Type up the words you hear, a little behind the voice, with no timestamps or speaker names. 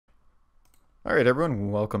Alright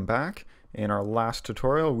everyone, welcome back. In our last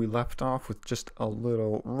tutorial we left off with just a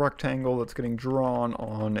little rectangle that's getting drawn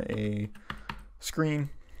on a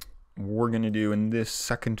screen. We're going to do in this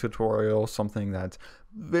second tutorial something that's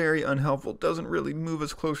very unhelpful, doesn't really move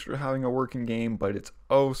us closer to having a working game, but it's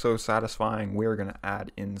oh so satisfying. We're going to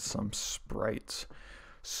add in some sprites.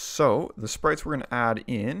 So the sprites we're going to add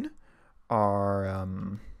in are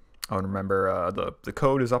oh, and remember, the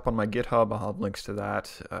code is up on my GitHub. I'll have links to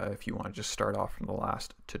that if you want to just start off from the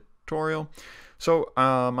last tutorial. So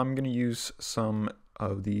I'm going to use some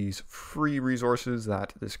of these free resources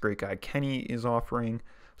that this great guy Kenny is offering.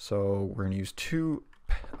 So we're going to use two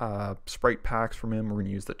sprite packs from him. We're going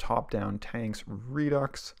to use the top-down tanks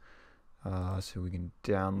Redux. So we can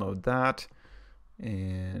download that.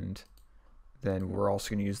 And then we're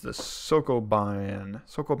also going to use the Sokoban.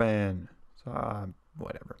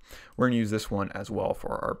 Whatever. We're going to use this one as well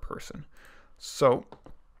for our person. So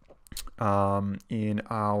in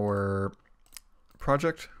our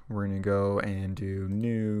project, we're going to go and do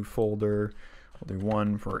new folder. We'll do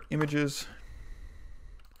one for images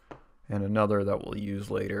and another that we'll use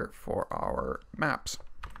later for our maps.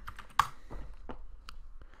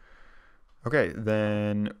 Okay,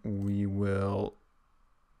 then we will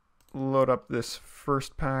load up this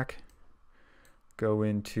first pack, go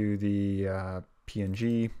into the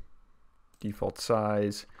PNG, default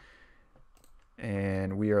size,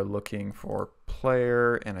 and we are looking for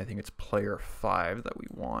player, and I think it's player 5 that we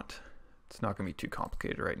want. It's not going to be too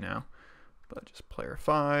complicated right now, but just player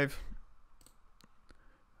 5.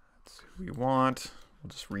 That's who we want. We'll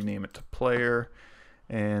just rename it to player,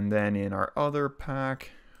 and then in our other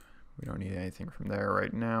pack, we don't need anything from there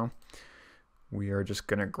right now. We are just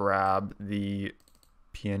going to grab the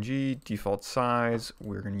PNG default size.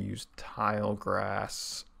 We're going to use tile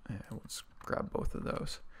grass, and let's grab both of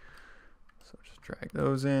those. So just drag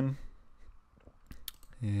those in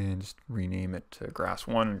and just rename it to grass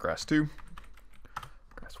 1 and grass 2.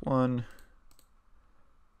 Grass 1,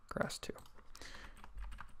 grass 2.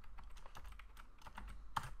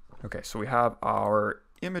 Okay, so we have our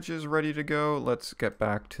images ready to go. Let's get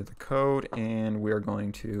back to the code, and we're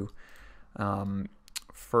going to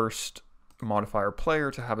first modify our player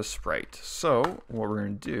to have a sprite. So what we're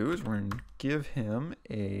going to do is we're going to give him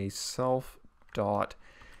a self.image.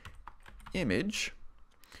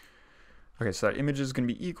 Okay, so that image is going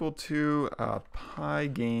to be equal to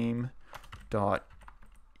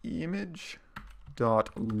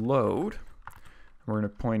pygame.image.load. We're going to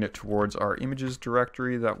point it towards our images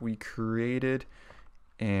directory that we created,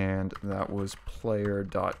 and that was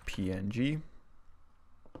player.png.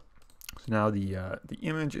 So now the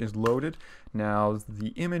image is loaded. Now the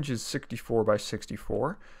image is 64 by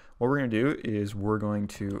 64. What we're going to do is we're going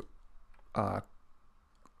to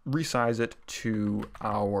resize it to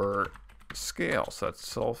our scale. So that's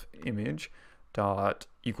self image dot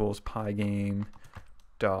equals pygame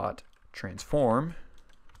dot transform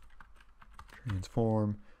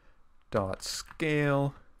dot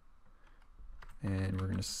scale, and we're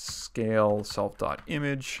going to scale self dot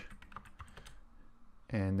image.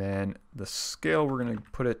 And then the scale we're going to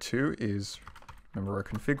put it to is, remember our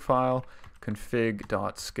config file,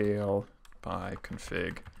 config.scale by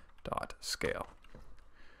config.scale.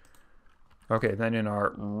 Okay, then in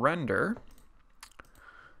our render,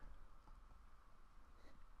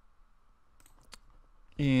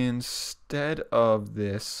 instead of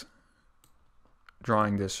this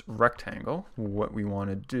drawing this rectangle, what we want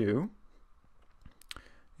to do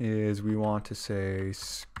is we want to say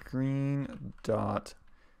screen.blit,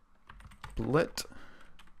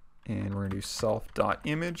 and we're going to do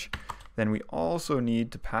self.image. Then we also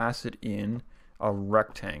need to pass it in a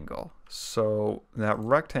rectangle. So that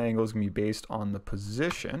rectangle is going to be based on the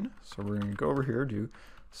position. So we're going to go over here, do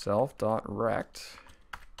self.rect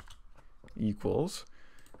equals,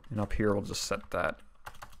 and up here we'll just set that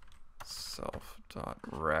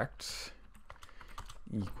self.rect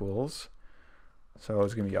equals. So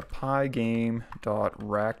it's going to be a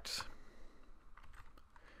pygame.rect,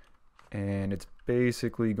 and it's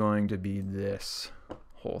basically going to be this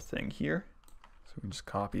whole thing here. So we can just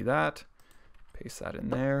copy that, paste that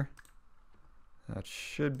in there. That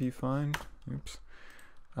should be fine. Oops.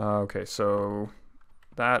 Okay, so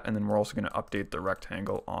that, and then we're also going to update the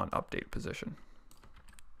rectangle on update position.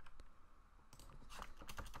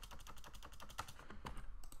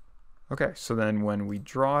 Okay, so then when we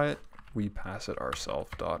draw it, we pass it our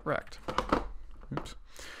self.rect. Oops.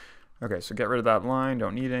 Okay, so get rid of that line,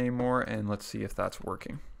 don't need it anymore, and let's see if that's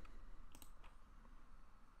working.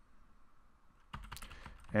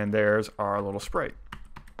 And there's our little sprite.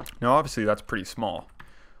 Now obviously that's pretty small.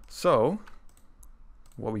 So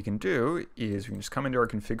what we can do is we can just come into our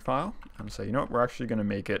config file and say, you know what, we're actually going to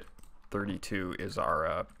make it 32 is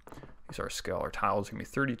our scale. Our tile is going to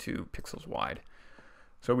be 32 pixels wide.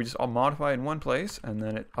 So we just all modify it in one place, and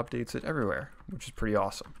then it updates it everywhere, which is pretty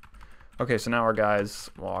awesome. Okay, so now our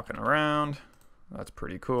guy's walking around. That's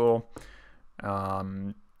pretty cool.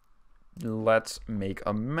 Let's make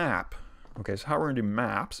a map. Okay, so how we're going to do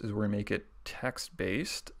maps is we're going to make it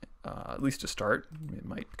text-based, at least to start. It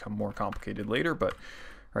might become more complicated later, but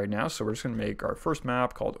right now, so we're just going to make our first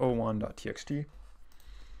map called o1.txt.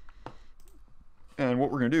 And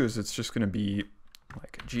what we're going to do is it's just going to be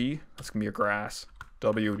like a G, that's going to be a grass,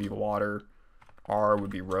 W would be water, R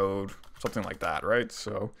would be road, something like that, right?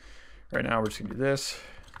 So right now we're just going to do this.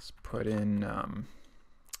 Let's put in,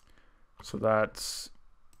 so that's,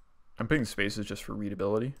 I'm putting spaces just for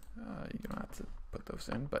readability. You don't have to put those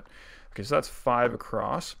in, but okay, so that's 5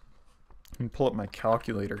 across. Let me pull up my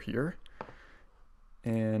calculator here.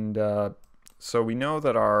 And so we know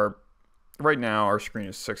that right now our screen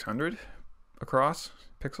is 600 across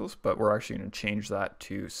pixels, but we're actually going to change that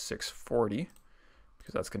to 640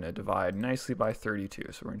 because that's going to divide nicely by 32.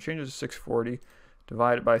 So we're going to change it to 640,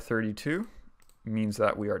 divide it by 32, means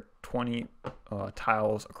that we are 20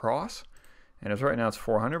 tiles across. And as right now it's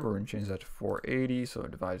 400, but we're going to change that to 480, so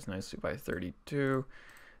it divides nicely by 32,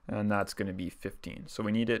 and that's going to be 15. So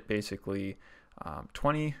we need it basically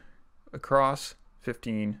 20 across,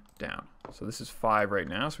 15 down. So this is 5 right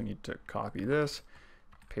now, so we need to copy this,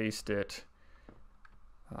 paste it.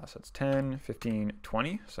 So it's 10, 15,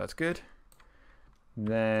 20, so that's good.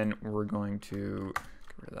 Then we're going to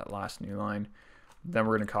get rid of that last new line. Then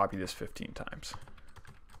we're going to copy this 15 times.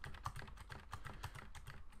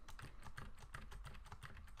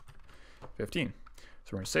 So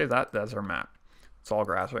we're going to save that. That's our map. It's all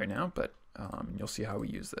grass right now, but you'll see how we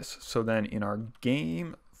use this. So then in our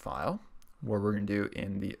game file, what we're going to do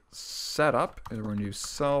in the setup is we're going to do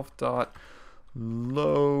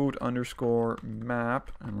self.load_map,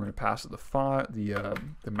 and we're going to pass it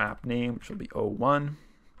the map name, which will be O1.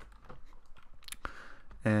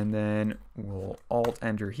 And then we'll alt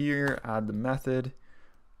enter here, add the method.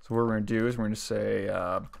 So what we're going to do is we're going to say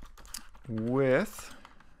with,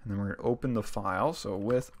 and then we're going to open the file. So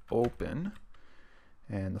with open,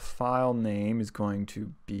 and the file name is going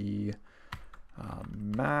to be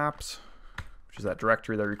maps, which is that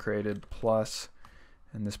directory that we created, plus,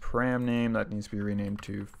 and this param name that needs to be renamed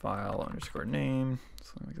to file_name,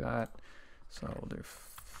 something like that. So we'll do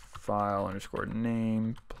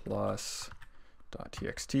file_name plus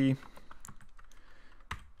 .txt,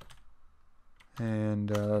 and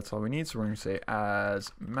that's all we need. So we're going to say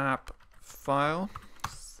as map file,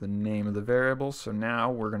 it's the name of the variable. So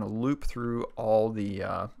now we're going to loop through all the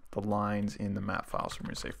lines in the map file. So we're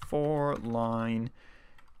going to say for line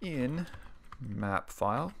in map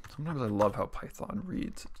file. Sometimes I love how Python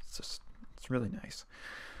reads. It's really nice.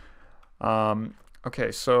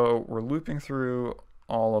 Okay, so we're looping through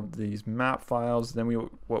all of these map files. Then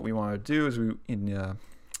what we want to do is in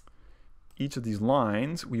each of these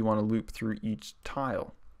lines, we want to loop through each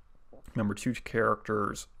tile. Remember, 2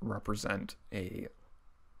 characters represent a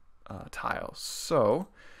tile. So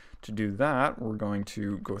to do that, we're going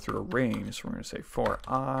to go through a range. So we're going to say for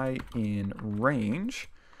I in range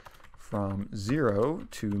from 0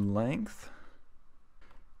 to length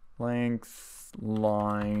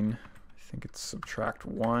line, I think it's subtract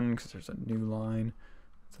 1 because there's a new line.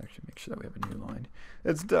 Let's actually make sure that we have a new line.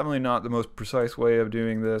 It's definitely not the most precise way of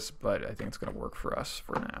doing this, but I think it's going to work for us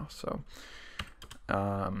for now. So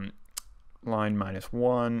line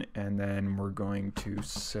 -1, and then we're going to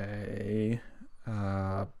say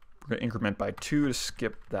we're going to increment by 2 to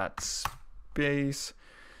skip that space.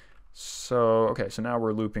 So okay, so now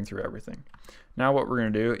we're looping through everything. Now what we're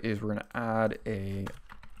going to do is we're going to add a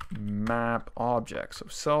map object. So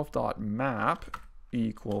self.map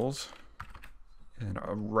equals an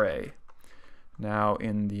array. Now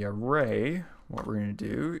in the array, what we're going to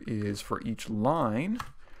do is for each line,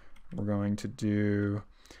 we're going to do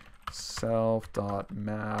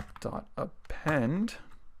self.map.append,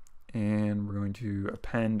 and we're going to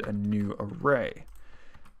append a new array.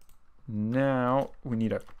 Now we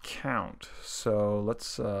need a count. So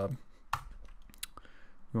let's we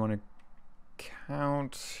want to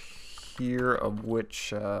count here of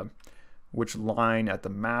which line at the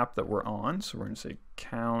map that we're on. So we're going to say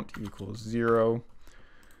count equals 0,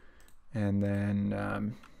 and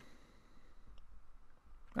then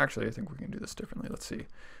actually I think we can do this differently. Let's see.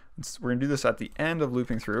 We're going to do this at the end of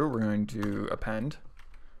looping through. We're going to append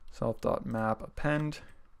self.map append.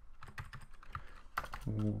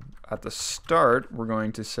 At the start, we're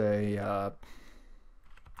going to say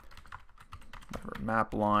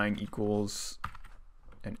map line equals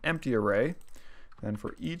an empty array. And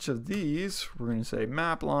for each of these, we're going to say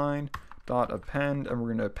map line dot append, and we're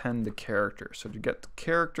going to append the character. So to get the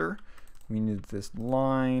character, we need this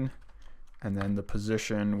line and then the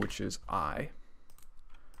position, which is I.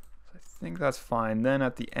 So I think that's fine. Then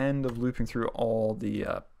at the end of looping through all the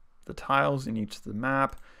tiles in each of the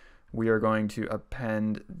map, we are going to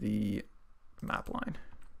append the map line.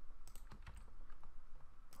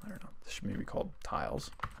 I don't know, this should maybe be called tiles.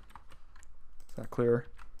 Is that clear?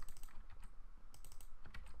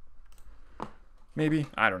 Maybe,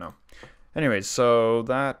 I don't know. Anyways, so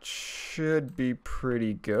that should be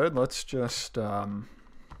pretty good. Let's just, let's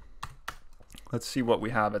see what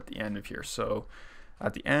we have at the end of here. So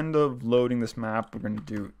at the end of loading this map, we're going to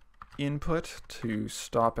do input to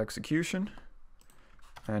stop execution.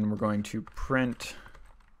 And we're going to print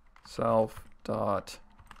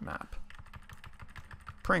self.map.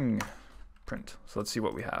 Print. So let's see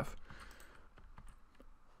what we have.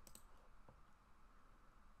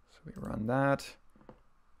 So we run that.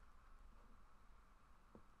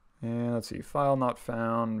 And let's see, file not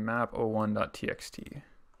found, map01.txt.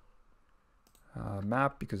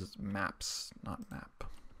 Map because it's maps, not map.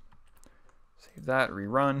 Save that,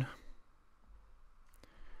 rerun.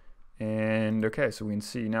 And okay, so we can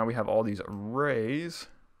see now we have all these arrays.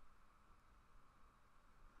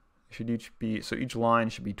 They should each be, so each line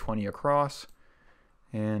should be 20 across,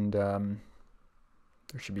 and there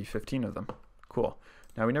should be 15 of them. Cool.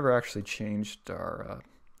 Now we never actually changed our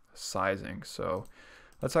sizing, so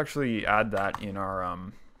let's actually add that in our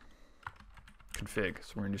config.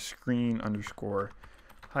 So we're going to screen underscore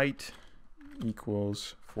height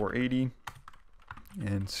equals 480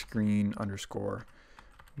 and screen underscore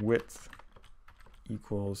width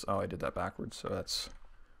equals, oh, I did that backwards, so that's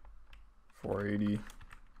 480.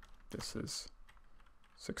 This is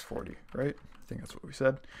 640, right? I think that's what we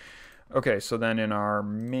said. Okay, so then in our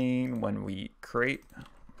main, when we create,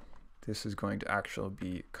 this is going to actually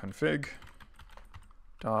be config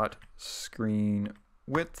dot screen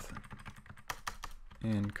width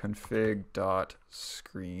and config dot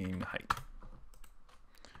screen height.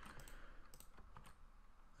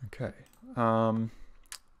 Okay,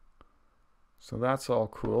 so that's all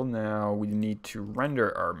cool. Now we need to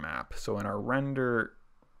render our map. So in our render,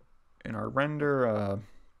 in our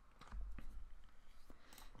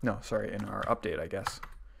update, I guess.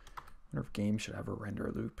 I wonder if games should have a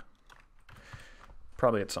render loop.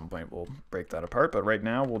 Probably at some point we'll break that apart, but right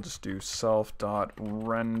now we'll just do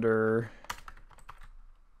self.render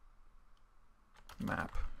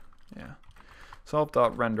map. Yeah,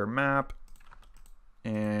 self.render map,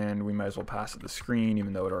 and we might as well pass it the screen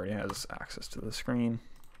even though it already has access to the screen.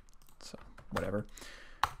 So whatever.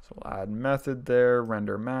 So we'll add method there,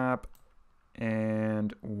 render map,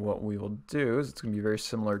 and what we will do is it's going to be very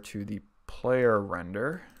similar to the player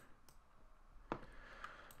render.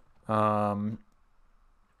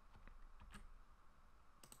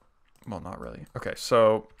 Well, not really. Okay,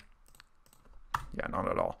 so yeah, not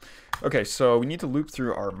at all. Okay, so we need to loop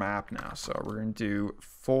through our map now. So we're going to do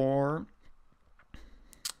for,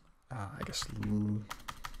 I guess,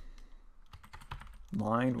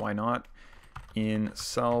 line, why not, in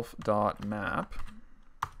self.map.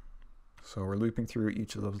 So we're looping through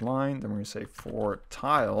each of those lines. Then we're going to say for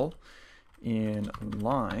tile in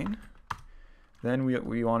line. Then what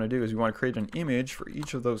we want to do is we want to create an image for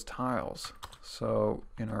each of those tiles. So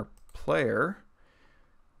in our player,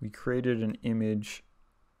 we created an image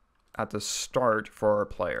at the start for our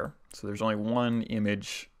player. So there's only one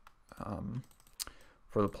image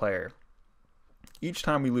for the player. Each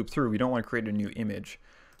time we loop through, we don't want to create a new image.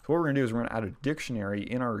 So what we're going to do is we're going to add a dictionary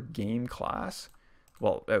in our game class.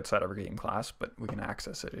 Well, outside of our game class, but we can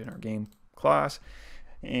access it in our game class.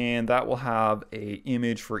 And that will have an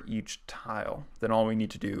image for each tile. Then all we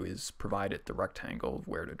need to do is provide it the rectangle of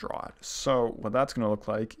where to draw it. So what that's going to look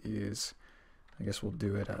like is, I guess we'll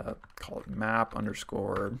do it, call it map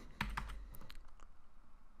underscore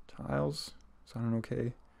tiles. Is that an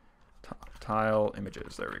okay? Tile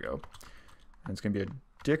images, there we go. And it's going to be a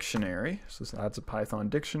dictionary. So that's a Python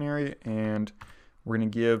dictionary. And we're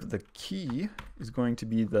going to give the key is going to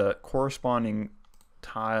be the corresponding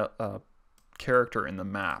tile character in the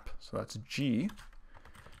map. So that's G.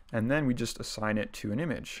 And then we just assign it to an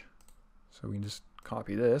image. So we can just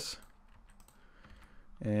copy this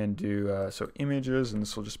and do so images, and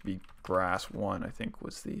this will just be grass1, I think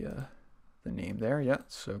was the name there. Yeah,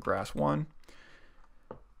 so grass1.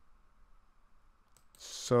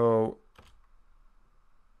 So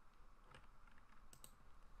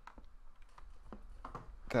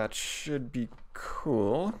that should be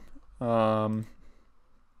cool.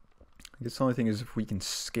 I guess the only thing is if we can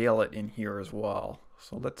scale it in here as well.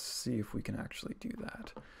 So let's see if we can actually do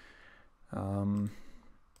that. So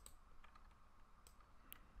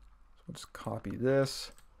let's copy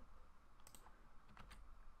this,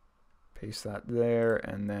 paste that there,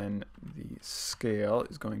 and then the scale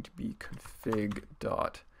is going to be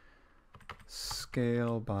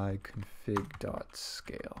config.scale by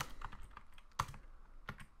config.scale.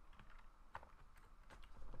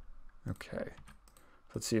 Okay,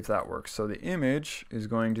 let's see if that works. So the image is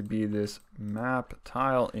going to be this map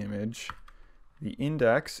tile image. The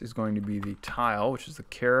index is going to be the tile, which is the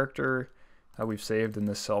character that we've saved in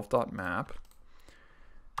the self.map.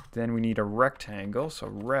 Then we need a rectangle, so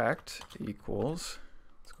rect equals,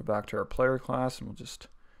 let's go back to our player class and we'll just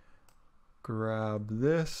grab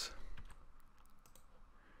this,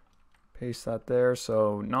 paste that there.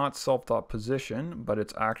 So not self.position, but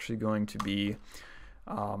it's actually going to be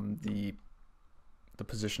the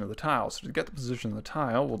position of the tile. So to get the position of the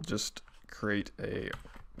tile, we'll just create a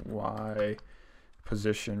y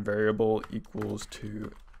position variable equals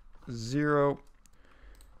to 0.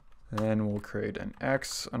 Then we'll create an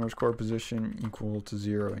x underscore position equal to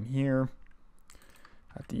 0 in here.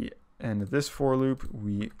 At the end of this for loop,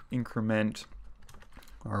 we increment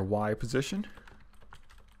our y position.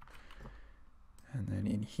 And then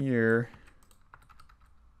in here,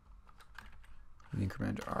 we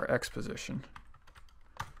increment our x position.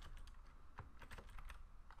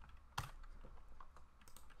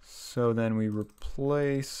 So then we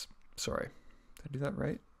replace, sorry, did I do that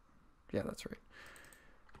right? Yeah, that's right.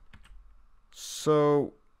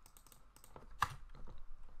 So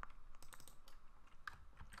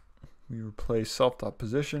we replace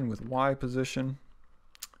self.position with y position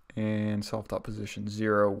and self.position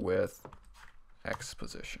 0 with x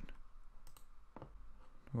position.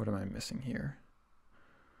 What am I missing here?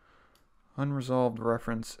 Unresolved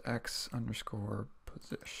reference x underscore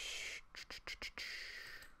position.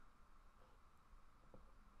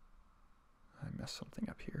 I messed something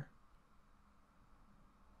up here.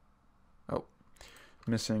 Oh,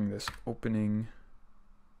 missing this opening.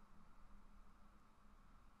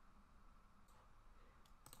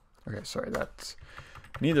 Okay, sorry, that's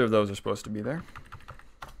neither of those are supposed to be there.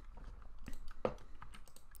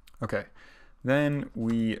 Okay, then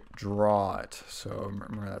we draw it. So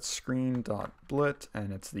remember that's screen.blit,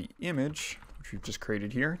 and it's the image, which we've just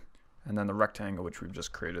created here, and then the rectangle, which we've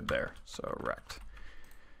just created there. So rect.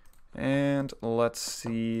 And let's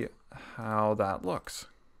see how that looks.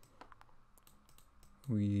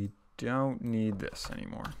 We don't need this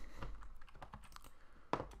anymore.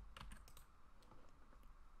 So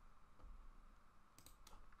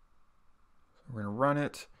we're going to run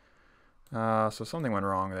it. So something went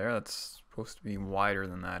wrong there. That's supposed to be wider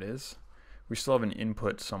than that is. We still have an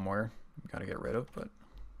input somewhere we've got to get rid of, but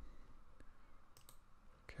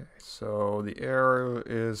okay, so the error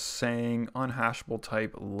is saying unhashable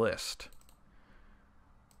type list.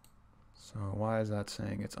 So why is that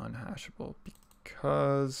saying it's unhashable?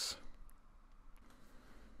 Because,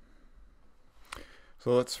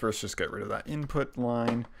 so let's first just get rid of that input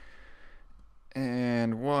line.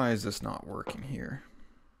 And why is this not working here?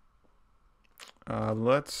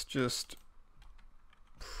 Let's just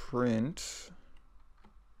print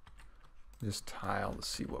this tile to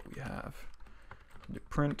see what we have.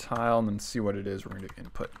 Print tile and then see what it is we're going to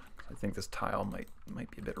input. I think this tile might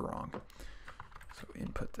be a bit wrong. So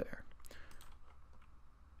input there.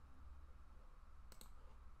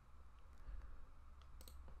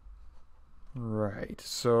 Right,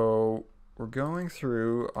 so we're going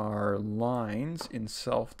through our lines in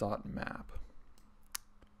self.map.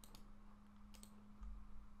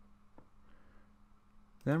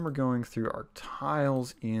 Then we're going through our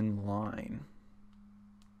tiles in line.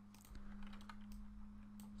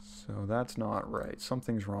 So that's not right.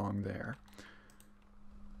 Something's wrong there.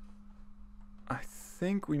 I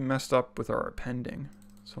think we messed up with our appending.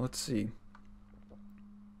 So let's see.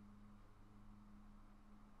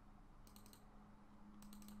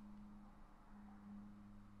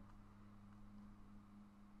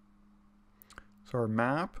 So our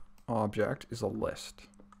map object is a list.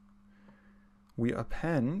 We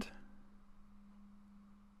append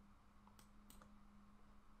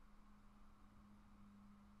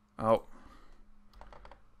oh,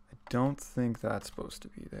 I don't think that's supposed to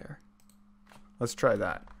be there. Let's try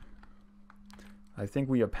that. I think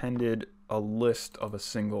we appended a list of a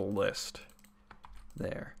single list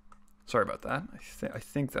there. Sorry about that. I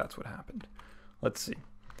think that's what happened. Let's see.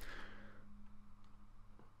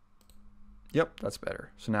 Yep, that's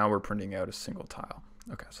better. So now we're printing out a single tile.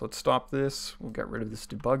 Okay, so let's stop this. We'll get rid of this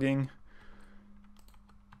debugging.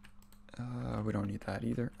 We don't need that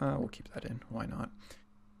either. We'll keep that in. Why not?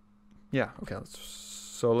 Yeah, okay.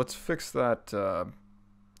 Let's fix that the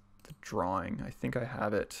drawing. I think I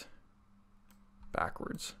have it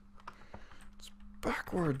backwards. It's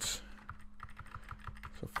backwards.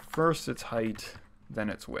 So first it's height, then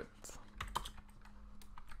it's width.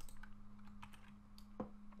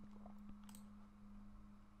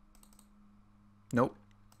 Nope,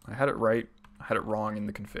 I had it right. I had it wrong in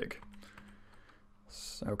the config.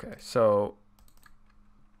 Okay, so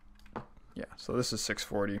yeah, so this is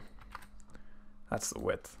 640. That's the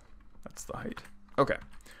width. That's the height. Okay.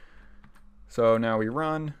 So now we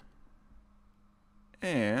run,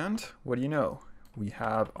 and what do you know? We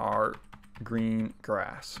have our green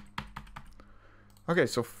grass. Okay,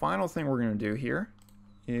 so final thing we're going to do here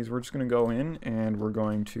is we're just going to go in and we're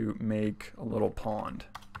going to make a little pond.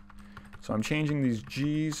 So I'm changing these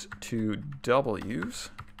G's to W's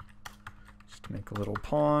just to make a little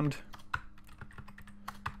pond.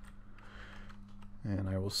 And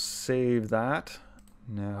I will save that.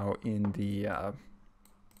 Now in the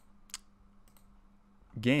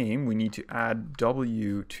game, we need to add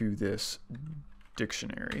W to this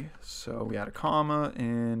dictionary. So we add a comma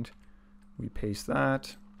and we paste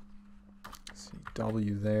that. Let's see,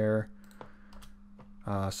 W there.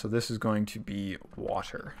 So this is going to be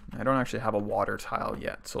water. I don't actually have a water tile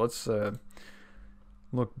yet. So let's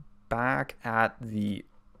look back at the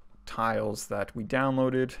tiles that we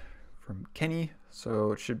downloaded from Kenny.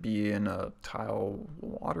 So it should be in a tile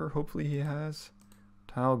water, hopefully he has.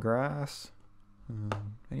 Tile grass.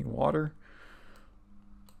 Any water?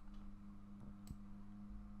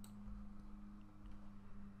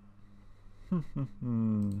 He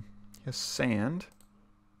has sand.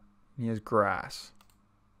 And he has grass.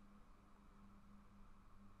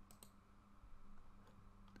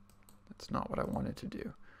 That's not what I wanted to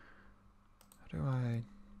do. How do I...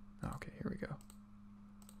 Okay, here we go.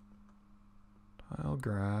 Tile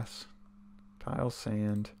grass. Tile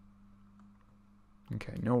sand.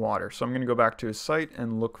 Okay, no water. So I'm going to go back to his site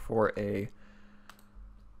and look for a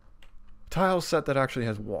tile set that actually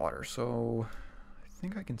has water. So I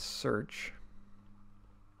think I can search.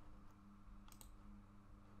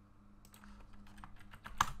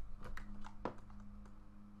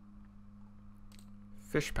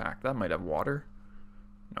 Fish pack, that might have water.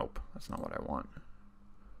 Nope, that's not what I want.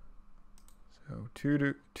 So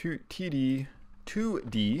 2D,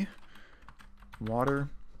 water.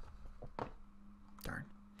 Darn.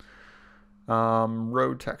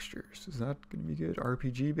 Road textures, is that gonna be good?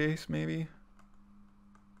 RPG base maybe?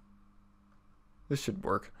 This should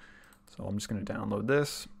work. So I'm just gonna download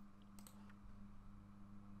this.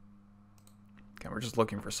 Okay, we're just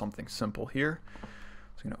looking for something simple here.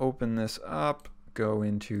 So I'm gonna open this up, go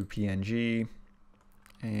into PNG,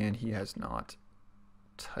 and he has not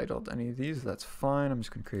titled any of these. That's fine. I'm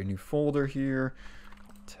just going to create a new folder here.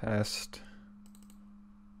 Test.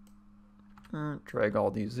 Drag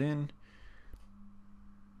all these in.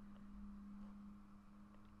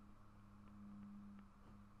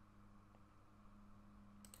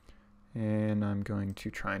 And I'm going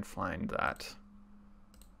to try and find that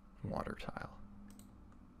water tile.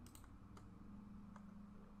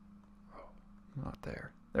 Not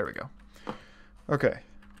there. There we go. Okay,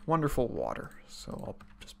 wonderful water. So I'll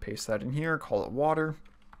just paste that in here, call it water.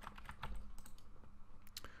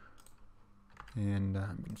 And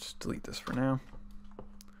I'm going to just delete this for now.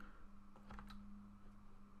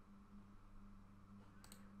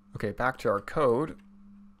 Okay, back to our code.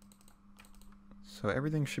 So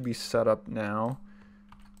everything should be set up now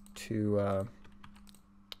to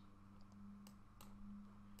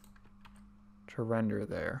render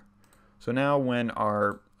there. So now when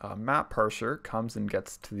our map parser comes and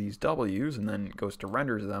gets to these W's and then goes to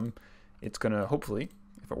render them, it's going to hopefully,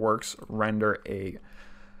 if it works, render a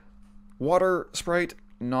water sprite,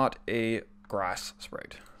 not a grass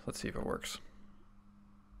sprite. Let's see if it works.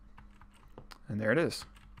 And there it is.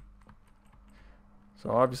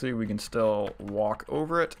 So obviously we can still walk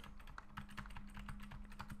over it,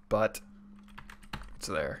 but it's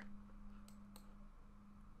there.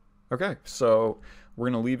 Okay, so we're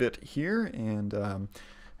going to leave it here, and I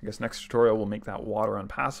guess next tutorial we'll make that water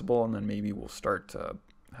unpassable, and then maybe we'll start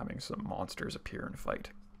having some monsters appear and fight.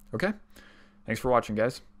 Okay? Thanks for watching,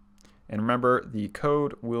 guys. And remember, the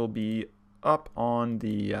code will be up on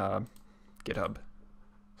the GitHub,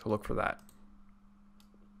 so look for that.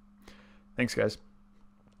 Thanks, guys.